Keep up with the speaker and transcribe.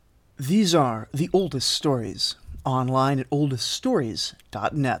These are the oldest stories, online at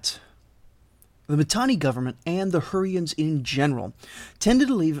oldeststories.net. The Mitanni government and the Hurrians in general tended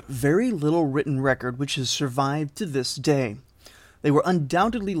to leave very little written record which has survived to this day. They were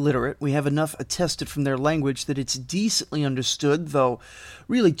undoubtedly literate. We have enough attested from their language that it's decently understood, though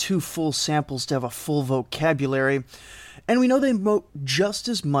really too full samples to have a full vocabulary, and we know they emote just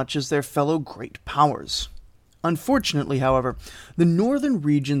as much as their fellow great powers. Unfortunately, however, the northern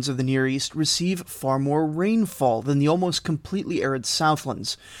regions of the Near East receive far more rainfall than the almost completely arid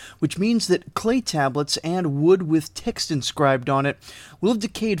Southlands, which means that clay tablets and wood with text inscribed on it will have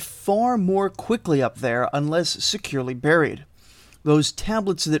decayed far more quickly up there unless securely buried. Those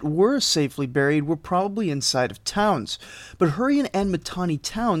tablets that were safely buried were probably inside of towns, but Hurrian and Mitanni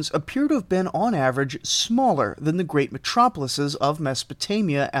towns appear to have been, on average, smaller than the great metropolises of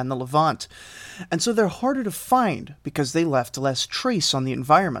Mesopotamia and the Levant, and so they're harder to find because they left less trace on the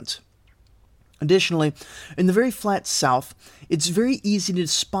environment. Additionally, in the very flat south, it's very easy to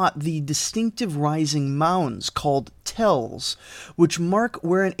spot the distinctive rising mounds called tells, which mark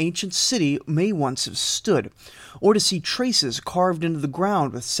where an ancient city may once have stood, or to see traces carved into the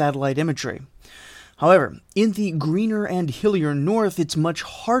ground with satellite imagery. However, in the greener and hillier north, it's much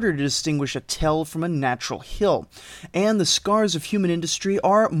harder to distinguish a tell from a natural hill, and the scars of human industry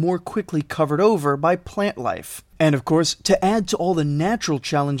are more quickly covered over by plant life. And of course, to add to all the natural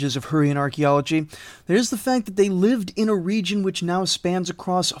challenges of Hurrian archaeology, there's the fact that they lived in a region which now spans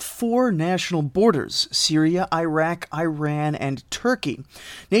across 4 national borders: Syria, Iraq, Iran, and Turkey,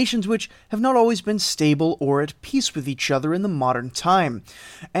 nations which have not always been stable or at peace with each other in the modern time.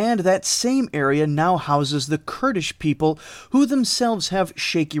 And that same area now houses the Kurdish people, who themselves have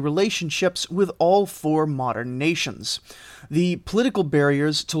shaky relationships with all 4 modern nations. The political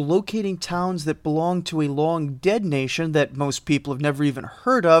barriers to locating towns that belong to a long-dead nation that most people have never even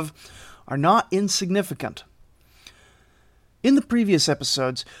heard of are not insignificant. In the previous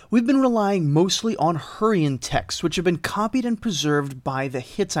episodes, we've been relying mostly on Hurrian texts, which have been copied and preserved by the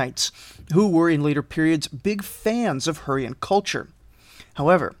Hittites, who were in later periods big fans of Hurrian culture.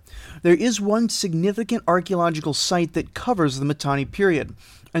 However, there is one significant archaeological site that covers the Mitanni period,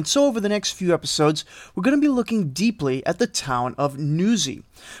 and so over the next few episodes, we're going to be looking deeply at the town of Nuzi,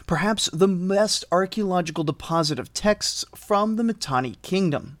 perhaps the best archaeological deposit of texts from the Mitanni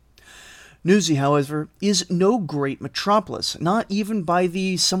kingdom. Nuzi, however, is no great metropolis, not even by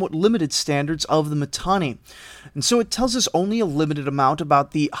the somewhat limited standards of the Mitanni, and so it tells us only a limited amount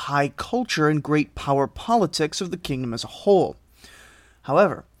about the high culture and great power politics of the kingdom as a whole.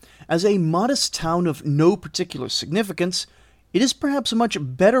 However, as a modest town of no particular significance, it is perhaps a much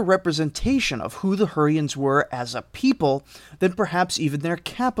better representation of who the Hurrians were as a people than perhaps even their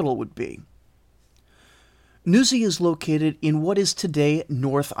capital would be. Nuzi is located in what is today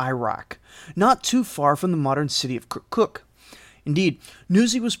North Iraq, not too far from the modern city of Kirkuk. Indeed,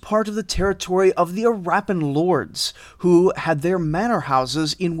 Nuzi was part of the territory of the Arapan lords, who had their manor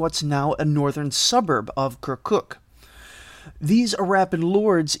houses in what's now a northern suburb of Kirkuk. These Arapan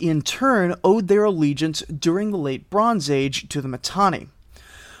lords, in turn, owed their allegiance during the Late Bronze Age to the Mitanni.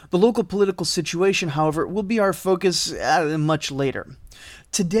 The local political situation, however, will be our focus much later.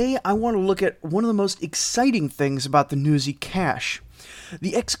 Today, I want to look at one of the most exciting things about the Nuzi cache: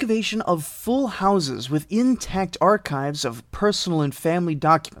 the excavation of full houses with intact archives of personal and family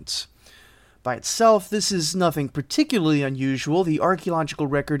documents. By itself, this is nothing particularly unusual. The archaeological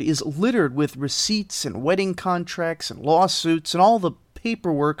record is littered with receipts and wedding contracts and lawsuits and all the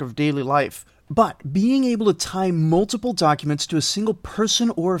paperwork of daily life. But being able to tie multiple documents to a single person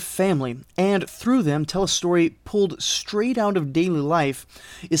or family, and through them tell a story pulled straight out of daily life,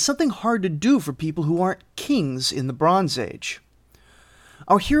 is something hard to do for people who aren't kings in the Bronze Age.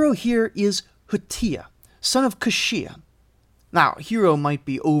 Our hero here is Hutiya, son of Kashia. Now, hero might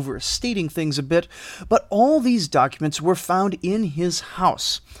be overstating things a bit, but all these documents were found in his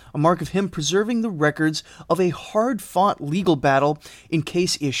house, a mark of him preserving the records of a hard-fought legal battle in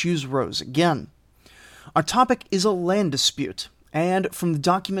case issues rose again. Our topic is a land dispute, and from the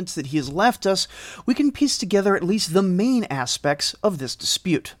documents that he has left us, we can piece together at least the main aspects of this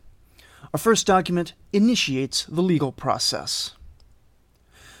dispute. Our first document initiates the legal process.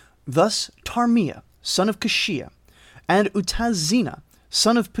 Thus, Tarmiya, son of Kashia, and Utaz-Zina,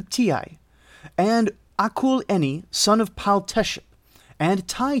 son of Patiai, and Akul-Eni, son of Pal-Teshib, and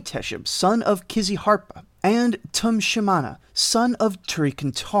Tai-Teshib, son of Kizi-Harpa, and Tum-Shemana, son of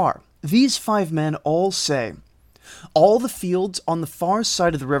Turi-Kantar. These 5 men all say, all the fields on the far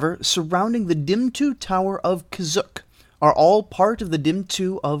side of the river surrounding the Dimtu Tower of Kazuk are all part of the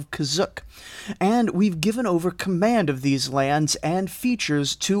Dimtu of Kazuk, and we've given over command of these lands and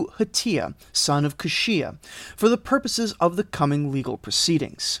features to Hatiya, son of Kashia, for the purposes of the coming legal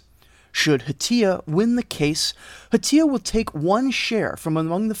proceedings. Should Hatiya win the case, Hatiya will take one share from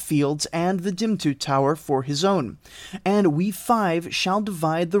among the fields and the Dimtu Tower for his own, and we 5 shall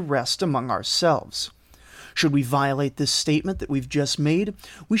divide the rest among ourselves. Should we violate this statement that we've just made,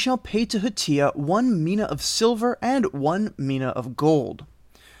 we shall pay to Hatiya 1 mina of silver and 1 mina of gold.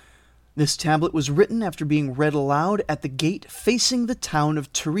 This tablet was written after being read aloud at the gate facing the town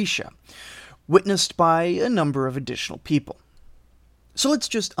of Tarisha, witnessed by a number of additional people. So let's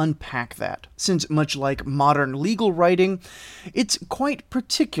just unpack that, since much like modern legal writing, it's quite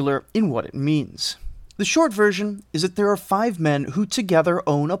particular in what it means. The short version is that there are 5 men who together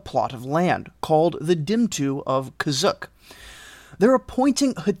own a plot of land, called the Dimtu of Kazuk. They're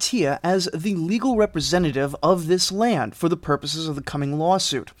appointing Hatiya as the legal representative of this land for the purposes of the coming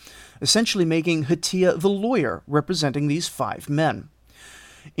lawsuit, essentially making Hatiya the lawyer representing these 5 men.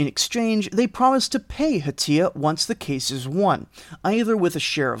 In exchange, they promise to pay Hatiya once the case is won, either with a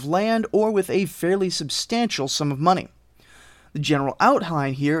share of land or with a fairly substantial sum of money. The general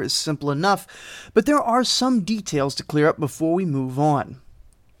outline here is simple enough, but there are some details to clear up before we move on.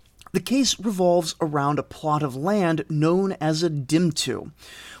 The case revolves around a plot of land known as a Dimtu,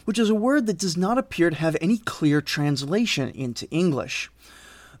 which is a word that does not appear to have any clear translation into English.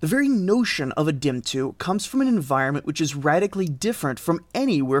 The very notion of a Dimtu comes from an environment which is radically different from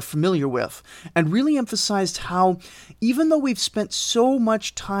any we're familiar with, and really emphasized how, even though we've spent so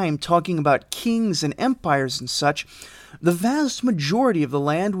much time talking about kings and empires and such, the vast majority of the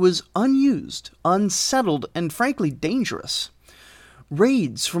land was unused, unsettled, and frankly dangerous.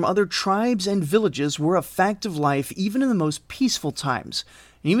 Raids from other tribes and villages were a fact of life even in the most peaceful times,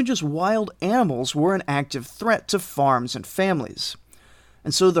 and even just wild animals were an active threat to farms and families.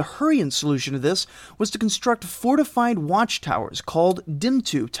 And so the Hurrian solution to this was to construct fortified watchtowers called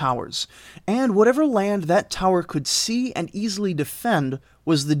Dimtu Towers, and whatever land that tower could see and easily defend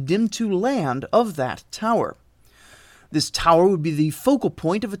was the Dimtu land of that tower. This tower would be the focal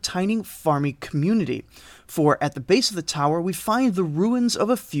point of a tiny farming community, for at the base of the tower we find the ruins of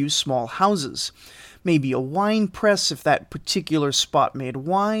a few small houses. Maybe a wine press if that particular spot made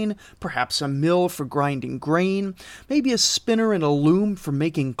wine, perhaps a mill for grinding grain, maybe a spinner and a loom for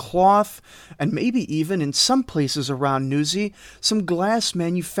making cloth, and maybe even in some places around Nuzi, some glass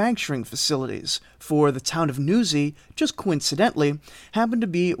manufacturing facilities, for the town of Nuzi, just coincidentally, happened to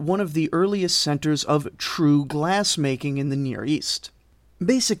be one of the earliest centers of true glassmaking in the Near East.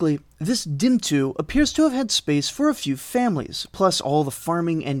 Basically, this Dimtu appears to have had space for a few families, plus all the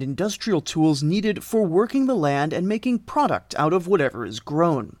farming and industrial tools needed for working the land and making product out of whatever is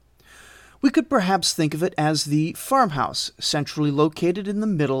grown. We could perhaps think of it as the farmhouse, centrally located in the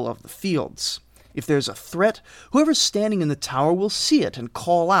middle of the fields. If there's a threat, whoever's standing in the tower will see it and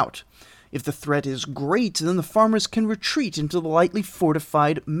call out. If the threat is great, then the farmers can retreat into the lightly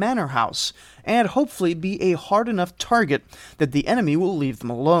fortified manor house, and hopefully be a hard enough target that the enemy will leave them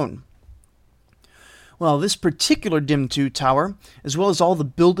alone. Well, this particular Dimtu tower, as well as all the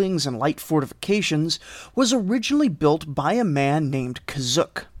buildings and light fortifications, was originally built by a man named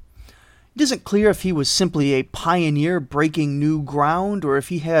Kazuk. It isn't clear if he was simply a pioneer breaking new ground, or if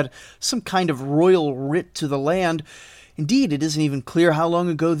he had some kind of royal writ to the land. Indeed, it isn't even clear how long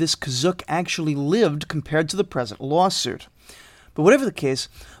ago this Kazuk actually lived compared to the present lawsuit. But whatever the case,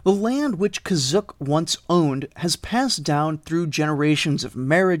 the land which Kazuk once owned has passed down through generations of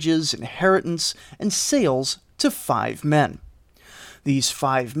marriages, inheritance, and sales to 5 men. These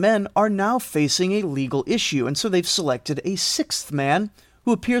 5 men are now facing a legal issue, and so they've selected a 6th man,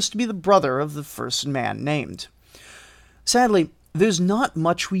 who appears to be the brother of the first man named. Sadly, there's not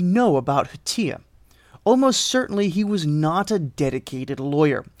much we know about Hatiya. Almost certainly he was not a dedicated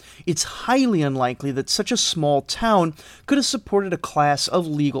lawyer. It's highly unlikely that such a small town could have supported a class of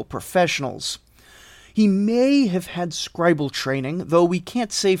legal professionals. He may have had scribal training, though we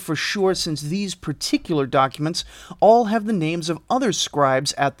can't say for sure since these particular documents all have the names of other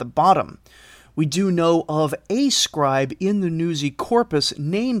scribes at the bottom. We do know of a scribe in the Nuzi corpus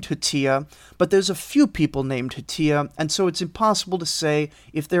named Hatiya, but there's a few people named Hatiya, and so it's impossible to say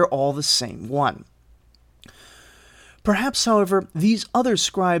if they're all the same one. Perhaps, however, these other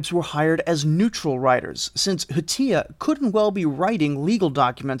scribes were hired as neutral writers, since Hatiya couldn't well be writing legal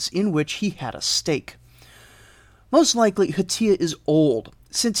documents in which he had a stake. Most likely, Hatiya is old,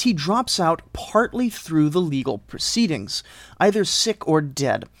 since he drops out partly through the legal proceedings, either sick or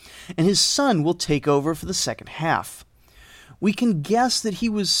dead, and his son will take over for the second half. We can guess that he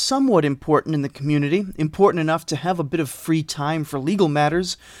was somewhat important in the community, important enough to have a bit of free time for legal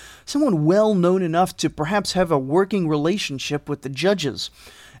matters, someone well known enough to perhaps have a working relationship with the judges,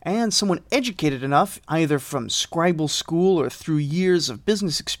 and someone educated enough, either from scribal school or through years of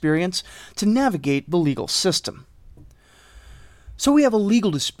business experience, to navigate the legal system. So we have a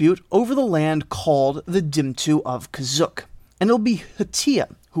legal dispute over the land called the Dimtu of Kazuk, and it'll be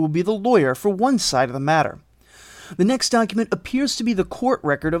Hatia who will be the lawyer for one side of the matter. The next document appears to be the court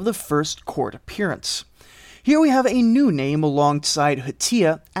record of the first court appearance. Here we have a new name alongside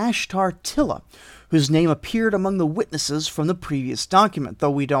Hatia, Ashtar Tilla, whose name appeared among the witnesses from the previous document,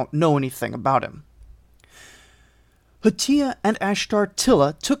 though we don't know anything about him. Hatia and Ashtar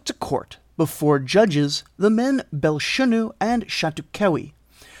Tilla took to court before judges, the men Belshanu and Shatukewi.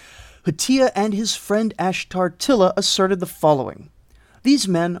 Hatia and his friend Ashtar Tilla asserted the following. These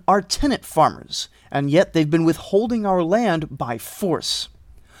men are tenant farmers, and yet they've been withholding our land by force.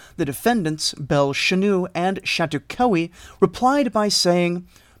 The defendants, Belshanu and Shatukewi, replied by saying,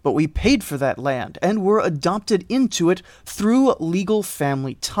 "But we paid for that land and were adopted into it through legal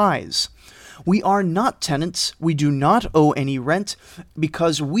family ties. We are not tenants, we do not owe any rent,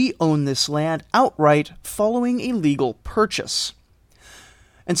 because we own this land outright following a legal purchase."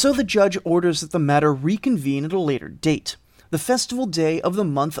 And so the judge orders that the matter reconvene at a later date, the festival day of the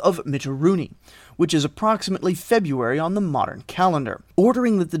month of Mituruni, which is approximately February on the modern calendar,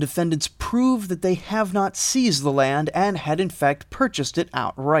 ordering that the defendants prove that they have not seized the land and had in fact purchased it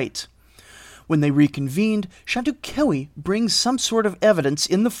outright. When they reconvened, Shatukewi brings some sort of evidence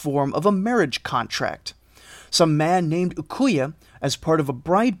in the form of a marriage contract. Some man named Ukuya, as part of a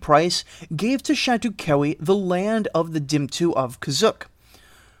bride price, gave to Shatukewi the land of the Dimtu of Kazuk.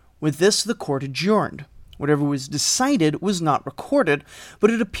 With this, the court adjourned. Whatever was decided was not recorded,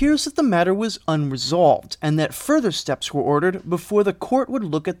 but it appears that the matter was unresolved, and that further steps were ordered before the court would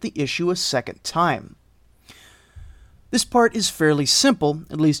look at the issue a second time. This part is fairly simple,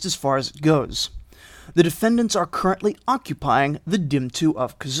 at least as far as it goes. The defendants are currently occupying the Dimtu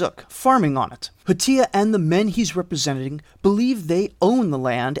of Kazuk, farming on it. Hatia and the men he's representing believe they own the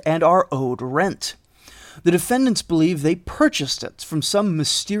land and are owed rent. The defendants believe they purchased it from some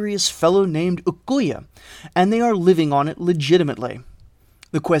mysterious fellow named Ukuya, and they are living on it legitimately.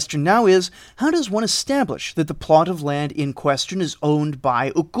 The question now is, how does one establish that the plot of land in question is owned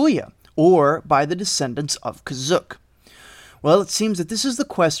by Ukuya, or by the descendants of Kazuk? Well, it seems that this is the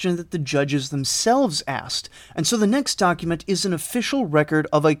question that the judges themselves asked, and so the next document is an official record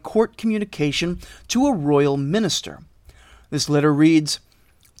of a court communication to a royal minister. This letter reads,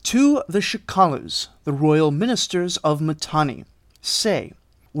 "To the Shikalus, the royal ministers of Mitanni, say,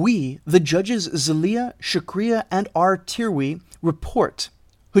 we, the judges Zelia, Shakriya, and Tirwi, report,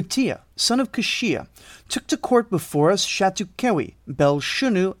 Hatia, son of Kashia, took to court before us Shatukewi,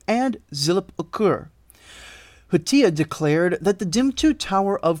 Belshanu, and Zilip Ukur. Hatia declared that the Dimtu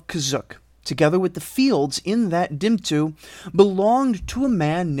Tower of Kazuk, together with the fields in that Dimtu, belonged to a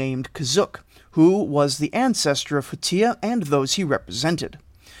man named Kazuk, who was the ancestor of Hatia and those he represented.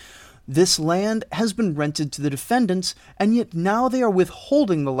 This land has been rented to the defendants, and yet now they are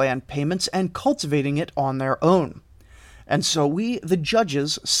withholding the land payments and cultivating it on their own. And so we, the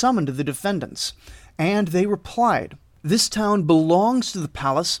judges, summoned the defendants, and they replied, This town belongs to the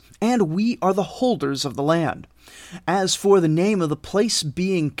palace, and we are the holders of the land. As for the name of the place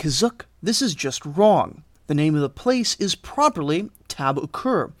being Kazuk, this is just wrong. The name of the place is properly Tab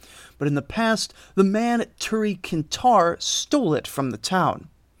Ukur, but in the past the man Turi Kintar stole it from the town.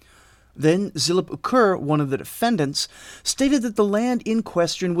 Then Zilip Ukur, one of the defendants, stated that the land in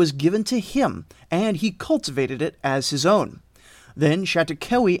question was given to him, and he cultivated it as his own. Then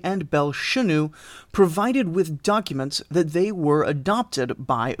Shatukewi and Belshanu provided with documents that they were adopted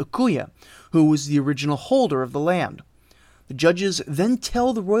by Ukuya, who was the original holder of the land. The judges then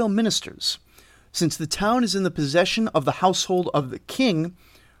tell the royal ministers, since the town is in the possession of the household of the king,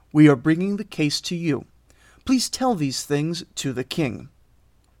 we are bringing the case to you. Please tell these things to the king.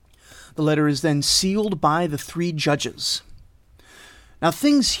 The letter is then sealed by the three judges. Now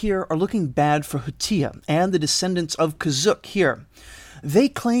things here are looking bad for Hatia and the descendants of Kazuk here. They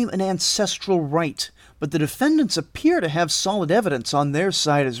claim an ancestral right, but the defendants appear to have solid evidence on their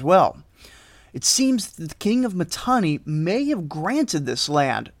side as well. It seems that the king of Mitanni may have granted this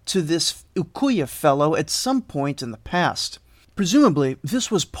land to this Ukuya fellow at some point in the past. Presumably, this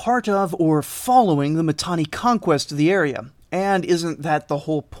was part of or following the Mitanni conquest of the area, and isn't that the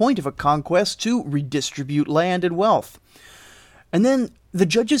whole point of a conquest, to redistribute land and wealth? And then, the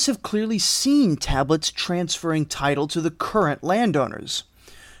judges have clearly seen tablets transferring title to the current landowners.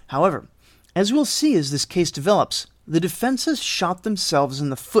 However, as we'll see as this case develops, the defenses shot themselves in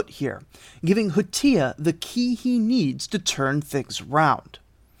the foot here, giving Hutiya the key he needs to turn things around.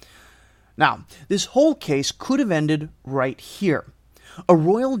 Now, this whole case could have ended right here. A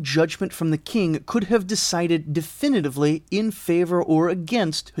royal judgment from the king could have decided definitively in favor or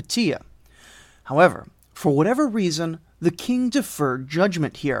against Hutiya. However, for whatever reason, the king deferred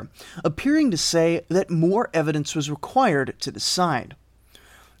judgment here, appearing to say that more evidence was required to decide.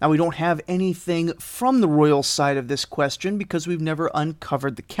 Now, we don't have anything from the royal side of this question because we've never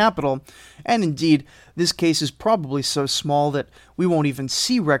uncovered the capital, and indeed, this case is probably so small that we won't even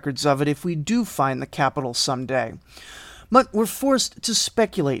see records of it if we do find the capital someday. But we're forced to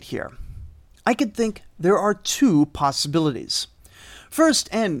speculate here. I could think there are two possibilities. First,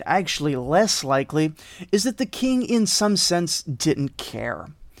 and actually less likely, is that the king in some sense didn't care.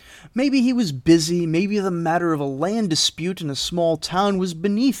 Maybe he was busy, maybe the matter of a land dispute in a small town was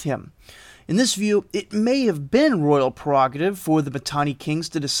beneath him. In this view, it may have been royal prerogative for the Mitanni kings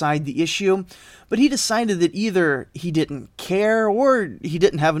to decide the issue, but he decided that either he didn't care or he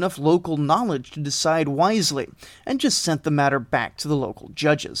didn't have enough local knowledge to decide wisely, and just sent the matter back to the local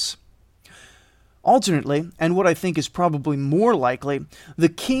judges. Alternately, and what I think is probably more likely, the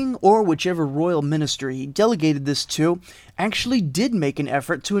king or whichever royal minister he delegated this to actually did make an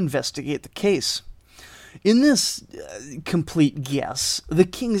effort to investigate the case. In this complete guess, the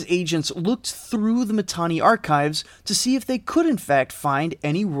king's agents looked through the Mitanni archives to see if they could in fact find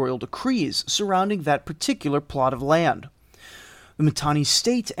any royal decrees surrounding that particular plot of land. The Mitanni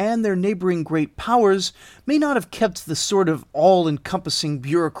state and their neighboring great powers may not have kept the sort of all-encompassing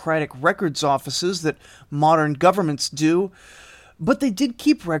bureaucratic records offices that modern governments do, but they did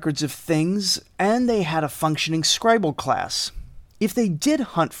keep records of things, and they had a functioning scribal class. If they did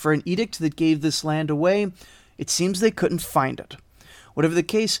hunt for an edict that gave this land away, it seems they couldn't find it. Whatever the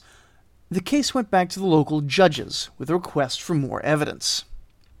case went back to the local judges with a request for more evidence.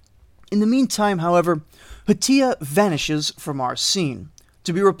 In the meantime, however, Hutiya vanishes from our scene,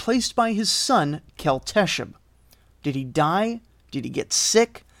 to be replaced by his son, Keltesheb. Did he die? Did he get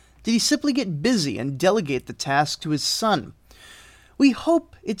sick? Did he simply get busy and delegate the task to his son? We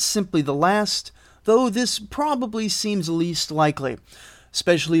hope it's simply the last, though this probably seems least likely,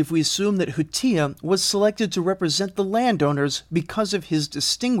 especially if we assume that Hutiya was selected to represent the landowners because of his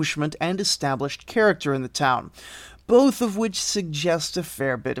distinguishment and established character in the town, both of which suggest a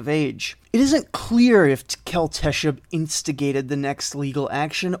fair bit of age. It isn't clear if Keltesheb instigated the next legal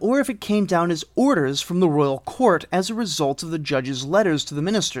action or if it came down as orders from the royal court as a result of the judge's letters to the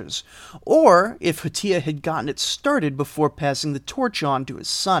ministers, or if Hutiya had gotten it started before passing the torch on to his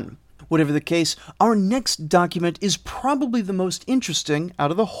son. Whatever the case, our next document is probably the most interesting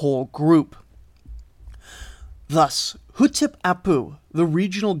out of the whole group. Thus, Hutep-Apu, the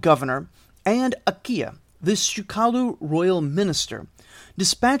regional governor, and Akiya, the Shukalu royal minister,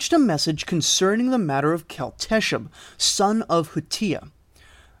 dispatched a message concerning the matter of Keltesheb, son of Hutiya.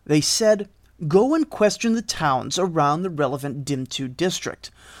 They said, "Go and question the towns around the relevant Dimtu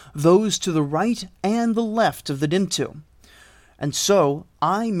district, those to the right and the left of the Dimtu." And so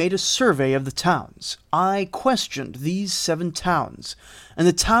I made a survey of the towns. I questioned these 7 towns, and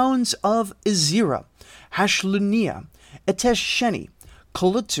the towns of Izira, Hashlunia, Etesh-Sheni,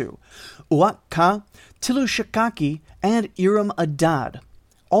 Kolutu, Uakka, Tilushakaki, and Iram Adad.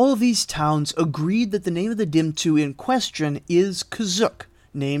 All of these towns agreed that the name of the Dimtu in question is Kazuk,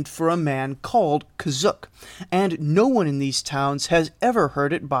 named for a man called Kazuk, and no one in these towns has ever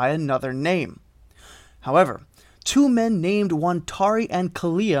heard it by another name. However, 2 men named Wantari and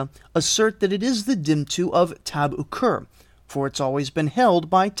Kalia assert that it is the Dimtu of Tab-Ukur, for it's always been held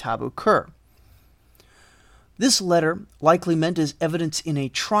by Tab-Ukur. This letter, likely meant as evidence in a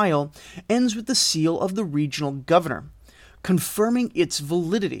trial, ends with the seal of the regional governor, confirming its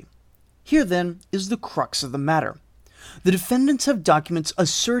validity. Here, then, is the crux of the matter. The defendants have documents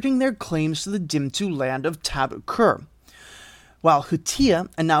asserting their claims to the Dimtu land of Tab-Ukur, while Hutiya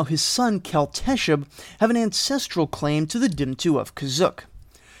and now his son Keltesheb have an ancestral claim to the Dimtu of Kazuk.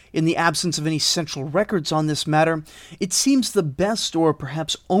 In the absence of any central records on this matter, it seems the best or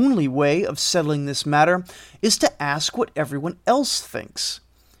perhaps only way of settling this matter is to ask what everyone else thinks.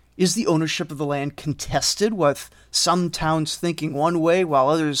 Is the ownership of the land contested, with some towns thinking one way while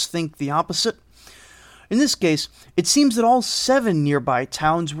others think the opposite? In this case, it seems that all 7 nearby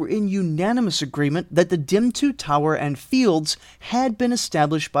towns were in unanimous agreement that the Dimtu Tower and Fields had been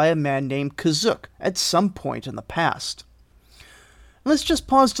established by a man named Kazuk at some point in the past. Let's just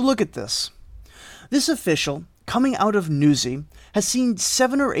pause to look at this. This official, coming out of Nuzi, has seen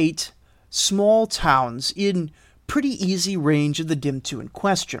 7 or 8 small towns in pretty easy range of the Dimtu in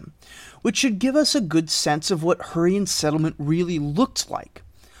question, which should give us a good sense of what Hurrian settlement really looked like.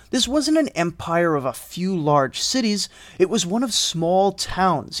 This wasn't an empire of a few large cities, it was one of small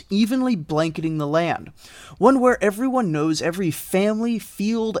towns, evenly blanketing the land, one where everyone knows every family,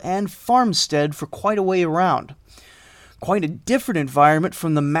 field, and farmstead for quite a way around. Quite a different environment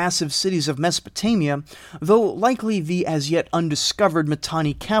from the massive cities of Mesopotamia, though likely the as yet undiscovered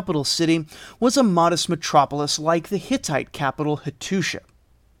Mitanni capital city was a modest metropolis like the Hittite capital Hattusha.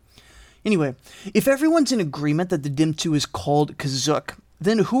 Anyway, if everyone's in agreement that the Dimtu is called Kazuk,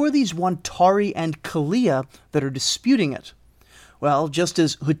 then who are these Wantari and Kalia that are disputing it? Well, just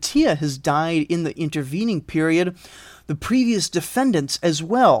as Huttia has died in the intervening period, the previous defendants as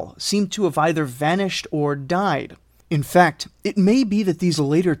well seem to have either vanished or died. In fact, it may be that these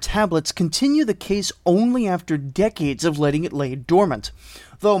later tablets continue the case only after decades of letting it lay dormant,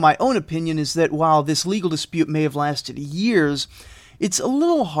 though my own opinion is that while this legal dispute may have lasted years, it's a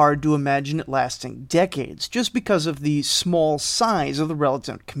little hard to imagine it lasting decades, just because of the small size of the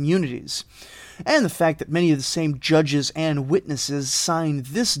relative communities, and the fact that many of the same judges and witnesses signed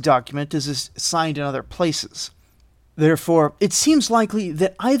this document as is signed in other places. Therefore, it seems likely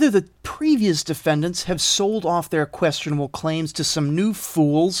that either the previous defendants have sold off their questionable claims to some new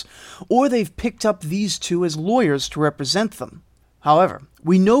fools, or they've picked up these two as lawyers to represent them. However,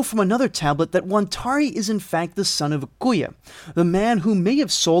 we know from another tablet that Wantari is in fact the son of Ukuya, the man who may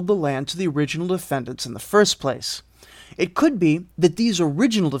have sold the land to the original defendants in the first place. It could be that these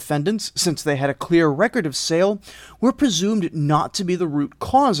original defendants, since they had a clear record of sale, were presumed not to be the root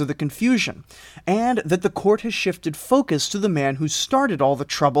cause of the confusion, and that the court has shifted focus to the man who started all the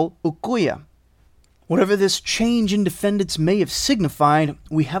trouble, Ukuya. Whatever this change in defendants may have signified,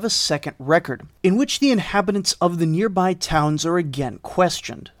 we have a second record, in which the inhabitants of the nearby towns are again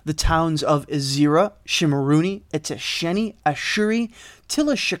questioned. The towns of Ezira, Shimaruni, Etesheni, Ashuri,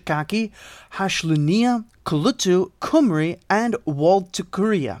 Tilashakaki, Hashlunia, Kulutu, Kumri, and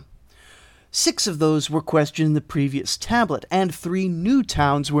Waldtukuria. 6 of those were questioned in the previous tablet, and 3 new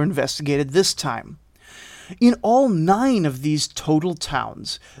towns were investigated this time. In all 9 of these total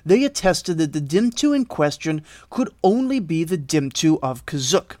towns, they attested that the Dimtu in question could only be the Dimtu of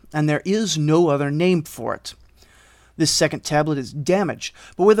Kazuk, and there is no other name for it. This second tablet is damaged,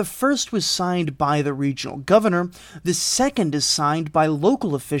 but where the first was signed by the regional governor, the second is signed by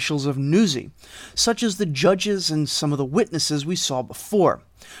local officials of Nuzi, such as the judges and some of the witnesses we saw before,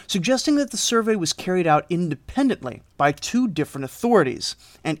 suggesting that the survey was carried out independently by 2 different authorities,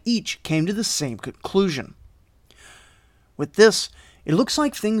 and each came to the same conclusion. With this, it looks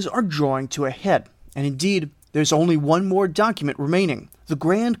like things are drawing to a head, and indeed, there's only one more document remaining, the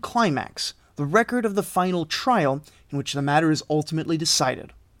grand climax, the record of the final trial in which the matter is ultimately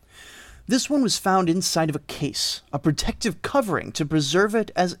decided. This one was found inside of a case, a protective covering to preserve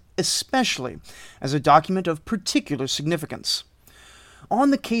it especially as a document of particular significance. On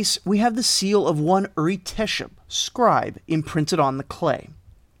the case, we have the seal of one Uri Teshub, scribe, imprinted on the clay.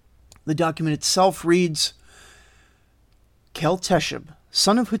 The document itself reads, Kel Teshub,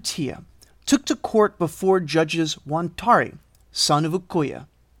 son of Huttia, took to court before judges Wantari, son of Ukuya.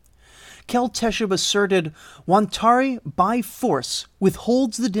 Kel Teshub asserted, Wantari, by force,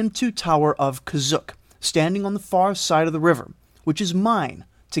 withholds the Dimtu tower of Kazuk, standing on the far side of the river, which is mine,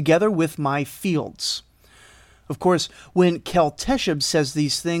 together with my fields. Of course, when Kel Teshub says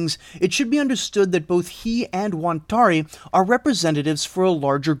these things, it should be understood that both he and Wantari are representatives for a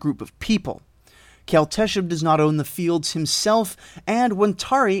larger group of people. Kel Teshub does not own the fields himself, and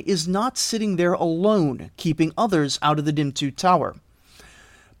Wantari is not sitting there alone, keeping others out of the Dimtu tower.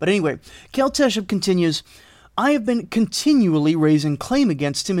 But anyway, Kel Teshub continues, I have been continually raising claim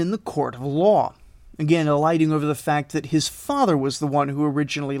against him in the court of law. Again, alighting over the fact that his father was the one who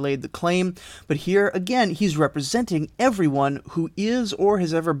originally laid the claim, but here, again, he's representing everyone who is or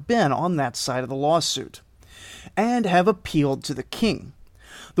has ever been on that side of the lawsuit, and have appealed to the king.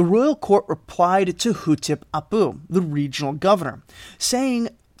 The royal court replied to Hutip Apu, the regional governor, saying,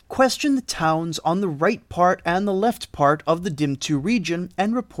 question the towns on the right part and the left part of the Dimtu region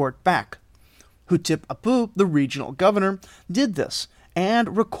and report back. Hutip Apu, the regional governor, did this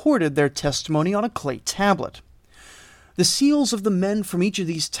and recorded their testimony on a clay tablet. The seals of the men from each of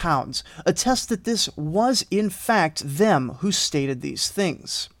these towns attest that this was in fact them who stated these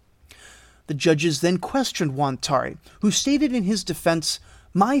things. The judges then questioned Wantari, who stated in his defense,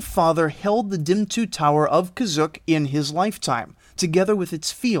 my father held the Dimtu tower of Kazuk in his lifetime, together with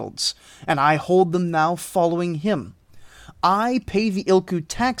its fields, and I hold them now following him. I pay the Ilku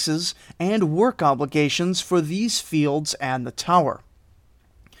taxes and work obligations for these fields and the tower.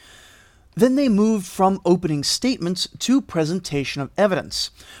 Then they moved from opening statements to presentation of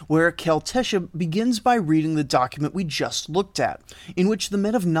evidence, where Keltesheb begins by reading the document we just looked at, in which the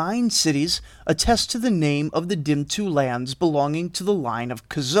men of 9 cities attest to the name of the Dimtu lands belonging to the line of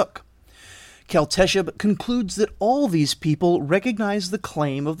Kazuk. Keltesheb concludes that all these people recognize the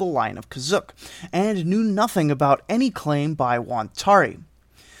claim of the line of Kazuk, and knew nothing about any claim by Wantari.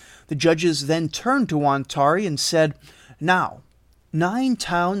 The judges then turned to Wantari and said, "Now, 9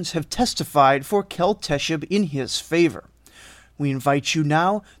 towns have testified for Keltesheb in his favor. We invite you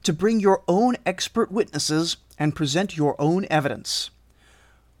now to bring your own expert witnesses and present your own evidence."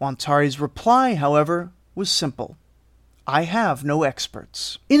 Wantari's reply, however, was simple. "I have no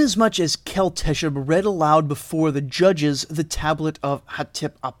experts." Inasmuch as Keltesheb read aloud before the judges the tablet of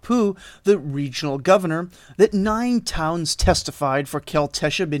Hatip Apu, the regional governor, that 9 towns testified for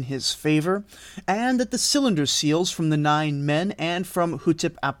Keltesheb in his favor, and that the cylinder seals from the 9 men and from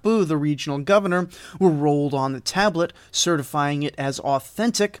Hutip Apu, the regional governor, were rolled on the tablet, certifying it as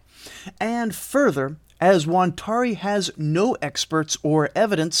authentic, and further, as Wantari has no experts or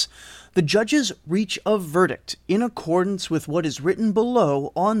evidence, the judges reach a verdict in accordance with what is written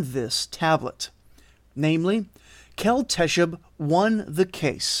below on this tablet. Namely, Keltesheb won the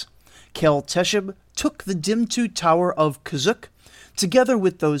case. Keltesheb took the Dimtu Tower of Kazuk, together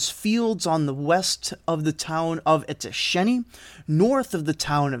with those fields on the west of the town of Etesheni, north of the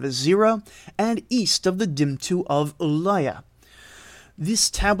town of Azira, and east of the Dimtu of Ulaya. This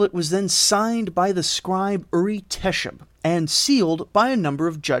tablet was then signed by the scribe Uri Tesheb and sealed by a number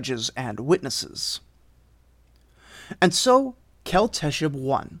of judges and witnesses. And so Keltesheb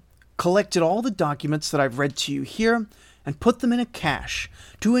won, collected all the documents that I've read to you here, and put them in a cache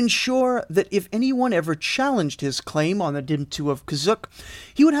to ensure that if anyone ever challenged his claim on the Dimtu of Kazuk,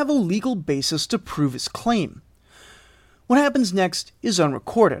 he would have a legal basis to prove his claim. What happens next is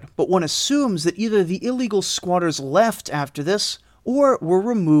unrecorded, but one assumes that either the illegal squatters left after this, or were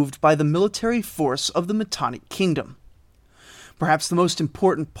removed by the military force of the Mitannic kingdom. Perhaps the most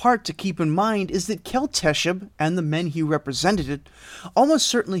important part to keep in mind is that Keltesheb and the men he represented almost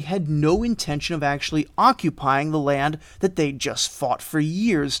certainly had no intention of actually occupying the land that they'd just fought for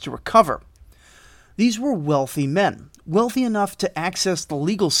years to recover. These were wealthy men, wealthy enough to access the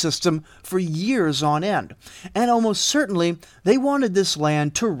legal system for years on end, and almost certainly they wanted this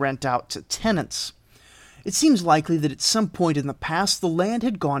land to rent out to tenants. It seems likely that at some point in the past the land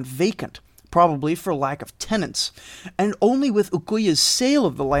had gone vacant, probably for lack of tenants, and only with Ukuya's sale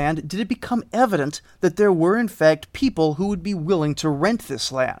of the land did it become evident that there were in fact people who would be willing to rent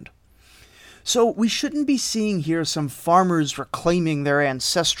this land. So we shouldn't be seeing here some farmers reclaiming their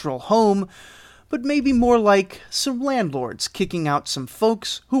ancestral home, but maybe more like some landlords kicking out some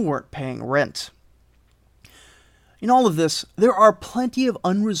folks who weren't paying rent. In all of this, there are plenty of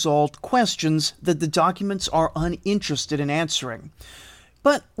unresolved questions that the documents are uninterested in answering,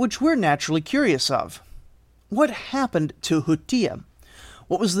 but which we're naturally curious of. What happened to Hutia?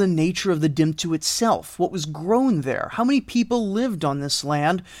 What was the nature of the Dimtu itself? What was grown there? How many people lived on this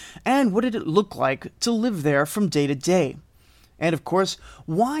land? And what did it look like to live there from day to day? And of course,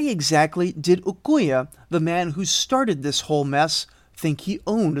 why exactly did Ukuya, the man who started this whole mess, think he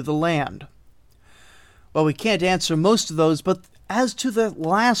owned the land? Well, we can't answer most of those, but as to the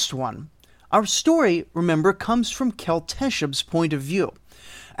last one, our story, remember, comes from Keltesheb's point of view.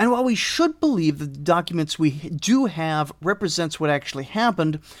 And while we should believe that the documents we do have represents what actually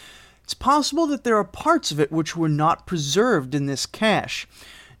happened, it's possible that there are parts of it which were not preserved in this cache,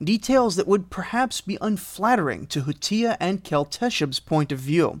 details that would perhaps be unflattering to Hutia and Keltesheb's point of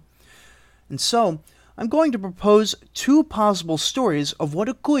view. And so, I'm going to propose 2 possible stories of what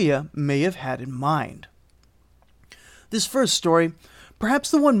Ukuya may have had in mind. This first story,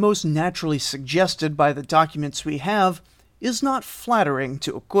 perhaps the one most naturally suggested by the documents we have, is not flattering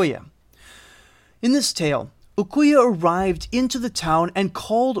to Ukuya. In this tale, Ukuya arrived into the town and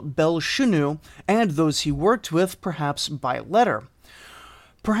called Bel Shunu and those he worked with perhaps by letter.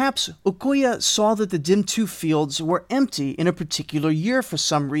 Perhaps Ukuya saw that the Dimtu fields were empty in a particular year for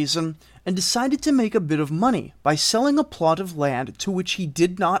some reason and decided to make a bit of money by selling a plot of land to which he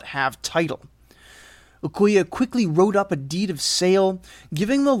did not have title. Ukuya quickly wrote up a deed of sale,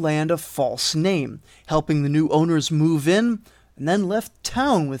 giving the land a false name, helping the new owners move in, and then left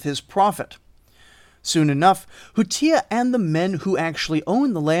town with his profit. Soon enough, Hutia and the men who actually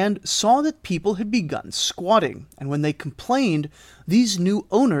owned the land saw that people had begun squatting, and when they complained, these new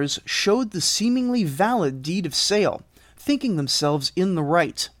owners showed the seemingly valid deed of sale, thinking themselves in the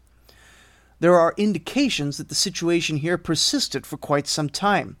right. There are indications that the situation here persisted for quite some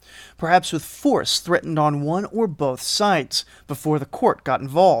time, perhaps with force threatened on one or both sides, before the court got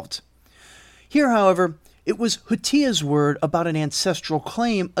involved. Here, however, it was Hutia's word about an ancestral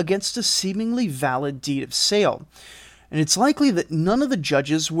claim against a seemingly valid deed of sale, and it's likely that none of the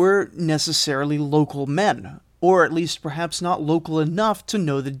judges were necessarily local men, or at least perhaps not local enough to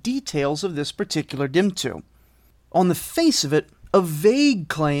know the details of this particular Dimtu. On the face of it, a vague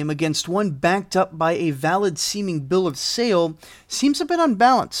claim against one backed up by a valid seeming bill of sale seems a bit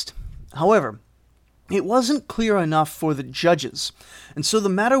unbalanced. However, it wasn't clear enough for the judges, and so the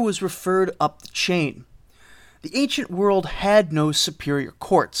matter was referred up the chain. The ancient world had no superior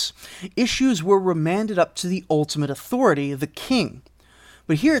courts. Issues were remanded up to the ultimate authority, the king.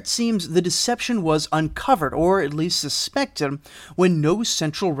 But here it seems the deception was uncovered, or at least suspected, when no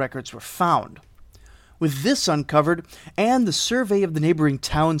central records were found. With this uncovered, and the survey of the neighboring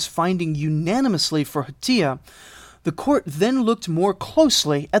towns finding unanimously for Hutia, the court then looked more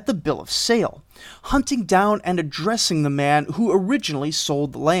closely at the bill of sale, hunting down and addressing the man who originally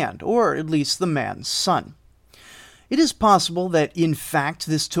sold the land, or at least the man's son. It is possible that, in fact,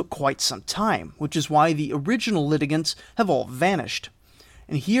 this took quite some time, which is why the original litigants have all vanished.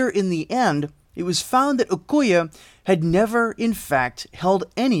 And here, in the end, it was found that Ukuya had never, in fact, held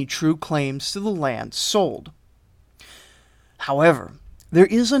any true claims to the land sold. However, there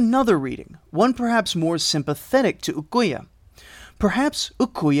is another reading, one perhaps more sympathetic to Ukuya. Perhaps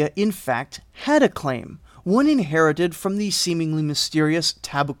Ukuya, in fact, had a claim, one inherited from the seemingly mysterious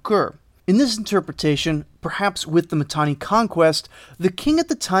Tabukur. In this interpretation, perhaps with the Mitanni conquest, the king at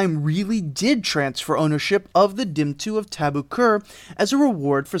the time really did transfer ownership of the Dimtu of Tabukur as a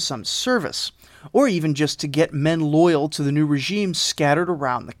reward for some service, or even just to get men loyal to the new regime scattered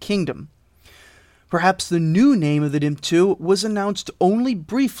around the kingdom. Perhaps the new name of the Dimtu was announced only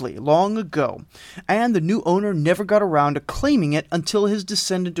briefly long ago, and the new owner never got around to claiming it until his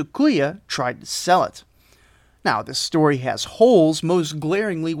descendant Ukuya tried to sell it. Now, this story has holes, most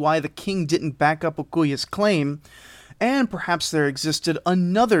glaringly why the king didn't back up Ukuya's claim, and perhaps there existed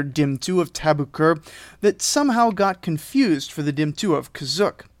another Dimtu of Tabukur that somehow got confused for the Dimtu of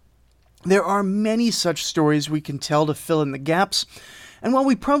Kazuk. There are many such stories we can tell to fill in the gaps, and while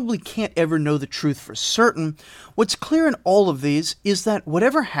we probably can't ever know the truth for certain, what's clear in all of these is that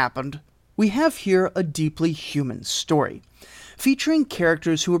whatever happened, we have here a deeply human story, featuring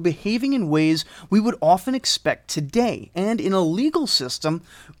characters who are behaving in ways we would often expect today, and in a legal system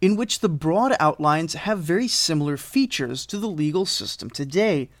in which the broad outlines have very similar features to the legal system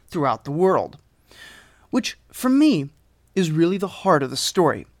today throughout the world. Which, for me, is really the heart of the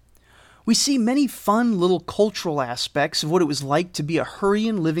story. We see many fun little cultural aspects of what it was like to be a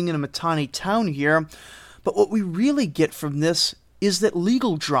Hurrian living in a Mitanni town here, but what we really get from this is that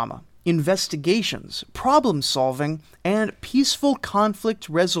legal drama, investigations, problem-solving, and peaceful conflict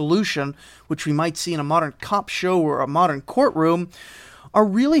resolution, which we might see in a modern cop show or a modern courtroom, are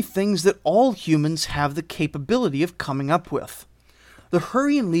really things that all humans have the capability of coming up with. The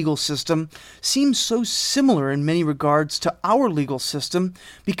Hurrian legal system seems so similar in many regards to our legal system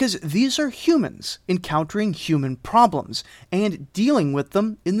because these are humans encountering human problems and dealing with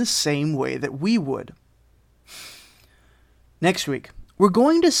them in the same way that we would. Next week, we're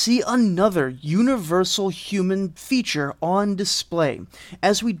going to see another universal human feature on display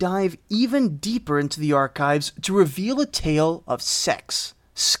as we dive even deeper into the archives to reveal a tale of sex,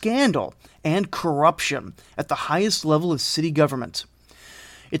 scandal, and corruption at the highest level of city government.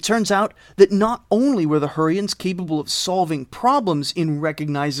 It turns out that not only were the Hurrians capable of solving problems in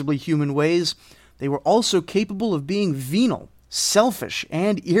recognizably human ways, they were also capable of being venal, selfish,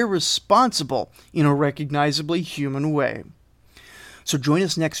 and irresponsible in a recognizably human way. So join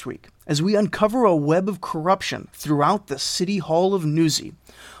us next week as we uncover a web of corruption throughout the City Hall of Nuzi,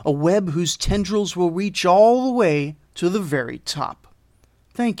 a web whose tendrils will reach all the way to the very top.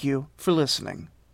 Thank you for listening.